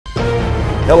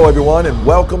Hello everyone and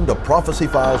welcome to Prophecy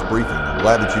Files Briefing. I'm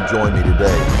glad that you joined me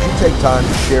today. Would you take time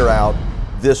to share out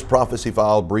this Prophecy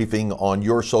File Briefing on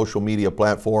your social media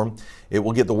platform? It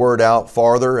will get the word out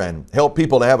farther and help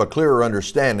people to have a clearer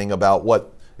understanding about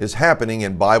what is happening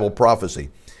in Bible prophecy.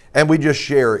 And we just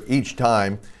share each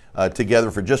time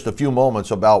together for just a few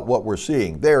moments about what we're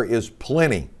seeing. There is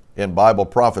plenty in Bible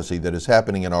prophecy that is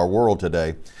happening in our world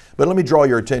today. But let me draw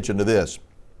your attention to this.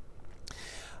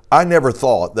 I never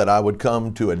thought that I would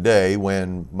come to a day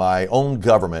when my own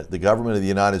government, the government of the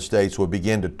United States, would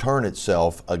begin to turn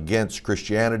itself against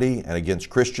Christianity and against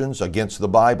Christians, against the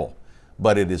Bible.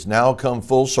 But it has now come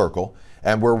full circle,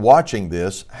 and we're watching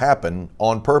this happen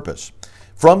on purpose.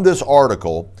 From this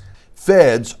article,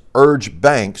 feds urge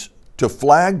banks to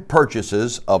flag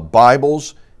purchases of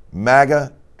Bibles,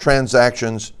 MAGA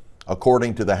transactions,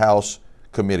 according to the House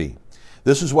committee.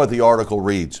 This is what the article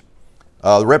reads.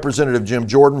 The Representative Jim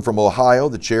Jordan from Ohio,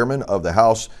 the chairman of the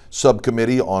House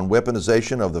Subcommittee on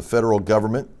Weaponization of the Federal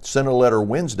Government, sent a letter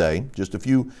Wednesday, just a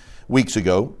few weeks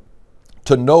ago,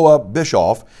 to Noah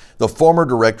Bischoff, the former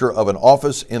director of an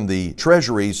office in the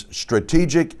Treasury's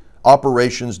Strategic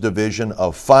Operations Division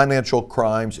of Financial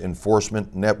Crimes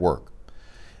Enforcement Network.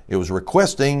 It was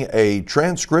requesting a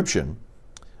transcription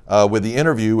with the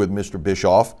interview with Mr.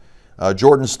 Bischoff.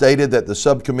 Jordan stated that the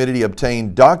subcommittee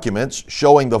obtained documents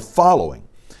showing the following: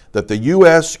 that the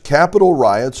U.S. Capitol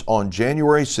riots on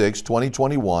January 6,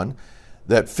 2021,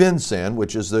 that FinCEN,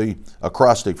 which is the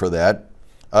acrostic for that,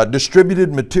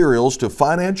 distributed materials to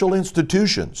financial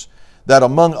institutions that,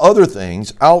 among other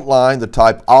things, outline the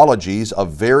typologies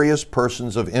of various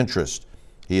persons of interest.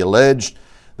 He alleged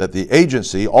that the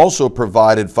agency also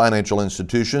provided financial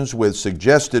institutions with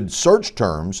suggested search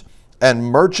terms and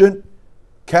merchant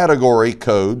category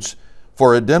codes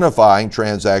for identifying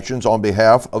transactions on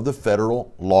behalf of the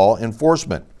federal law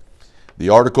enforcement. The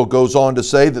article goes on to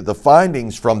say that the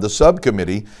findings from the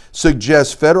subcommittee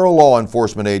suggest federal law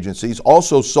enforcement agencies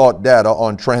also sought data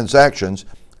on transactions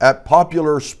at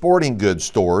popular sporting goods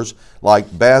stores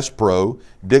like Bass Pro,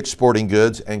 Dick's Sporting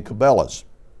Goods, and Cabela's.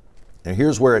 And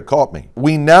here's where it caught me.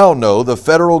 We now know the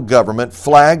federal government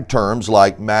flagged terms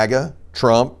like MAGA,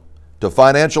 Trump, to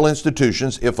financial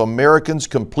institutions if Americans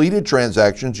completed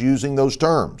transactions using those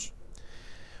terms.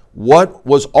 What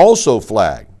was also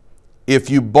flagged? If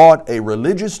you bought a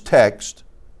religious text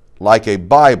like a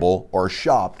Bible or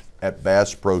shopped at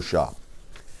Bass Pro Shop.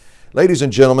 Ladies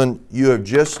and gentlemen, you have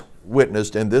just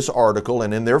witnessed in this article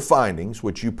and in their findings,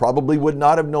 which you probably would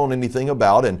not have known anything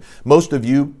about, and most of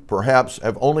you perhaps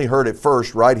have only heard it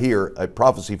first right here at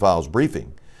Prophecy Files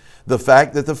Briefing, the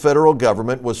fact that the federal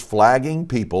government was flagging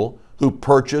people who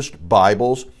purchased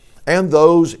Bibles and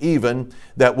those even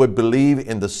that would believe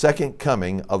in the second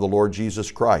coming of the Lord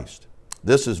Jesus Christ.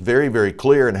 This is very, very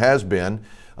clear and has been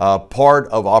part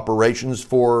of operations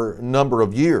for a number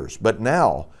of years. But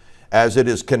now, as it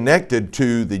is connected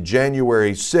to the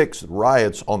January 6th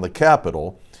riots on the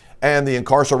Capitol and the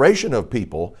incarceration of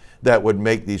people that would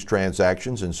make these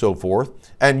transactions and so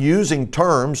forth, and using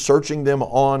terms, searching them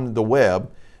on the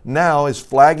web, now is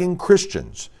flagging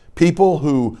Christians, people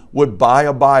who would buy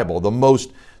a Bible, the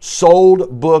most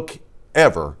sold book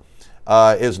ever,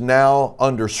 is now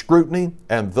under scrutiny,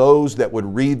 and those that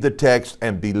would read the text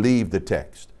and believe the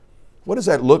text. What does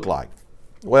that look like?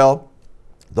 Well,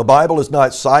 the Bible is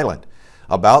not silent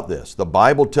about this. The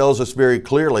Bible tells us very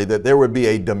clearly that there would be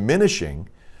a diminishing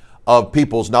of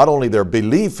people's, not only their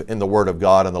belief in the Word of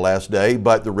God in the last day,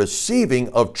 but the receiving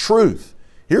of truth.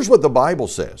 Here's what the Bible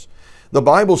says. The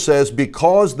Bible says,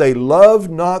 because they loved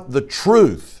not the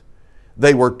truth,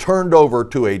 they were turned over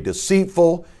to a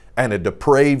deceitful and a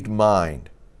depraved mind.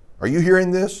 Are you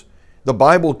hearing this? The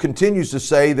Bible continues to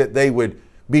say that they would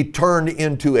be turned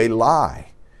into a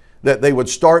lie, that they would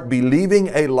start believing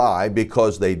a lie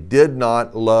because they did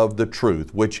not love the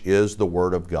truth, which is the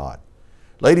Word of God.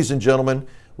 Ladies and gentlemen,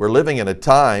 we're living in a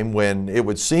time when it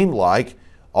would seem like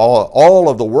all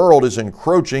of the world is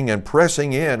encroaching and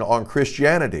pressing in on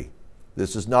Christianity.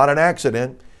 This is not an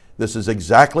accident. This is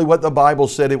exactly what the Bible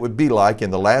said it would be like in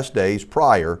the last days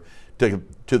prior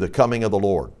to the coming of the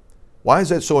Lord. Why is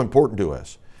that so important to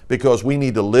us? Because we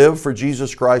need to live for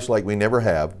Jesus Christ like we never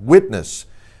have, witness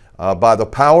by the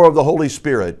power of the Holy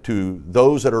Spirit to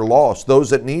those that are lost, those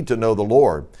that need to know the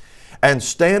Lord, and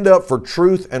stand up for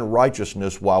truth and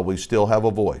righteousness while we still have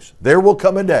a voice. There will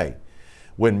come a day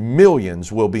when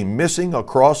millions will be missing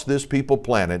across this people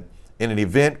planet in an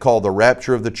event called the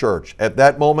rapture of the church. At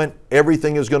that moment,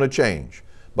 everything is going to change.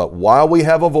 But while we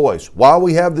have a voice, while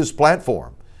we have this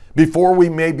platform, before we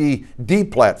may be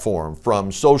deplatformed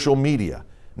from social media,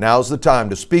 now's the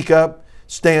time to speak up,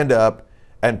 stand up,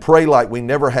 and pray like we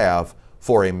never have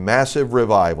for a massive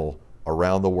revival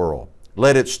around the world.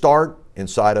 Let it start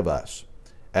inside of us.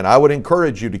 And I would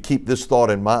encourage you to keep this thought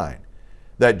in mind,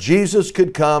 that Jesus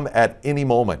could come at any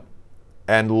moment.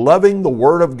 And loving the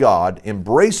Word of God,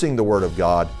 embracing the Word of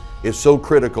God, is so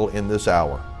critical in this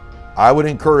hour. I would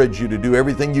encourage you to do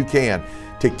everything you can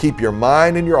to keep your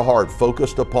mind and your heart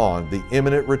focused upon the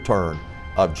imminent return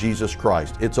of Jesus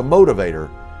Christ. It's a motivator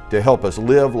to help us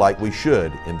live like we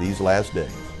should in these last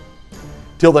days.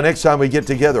 Till the next time we get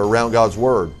together around God's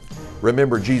Word,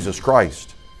 remember Jesus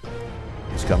Christ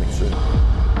is coming soon.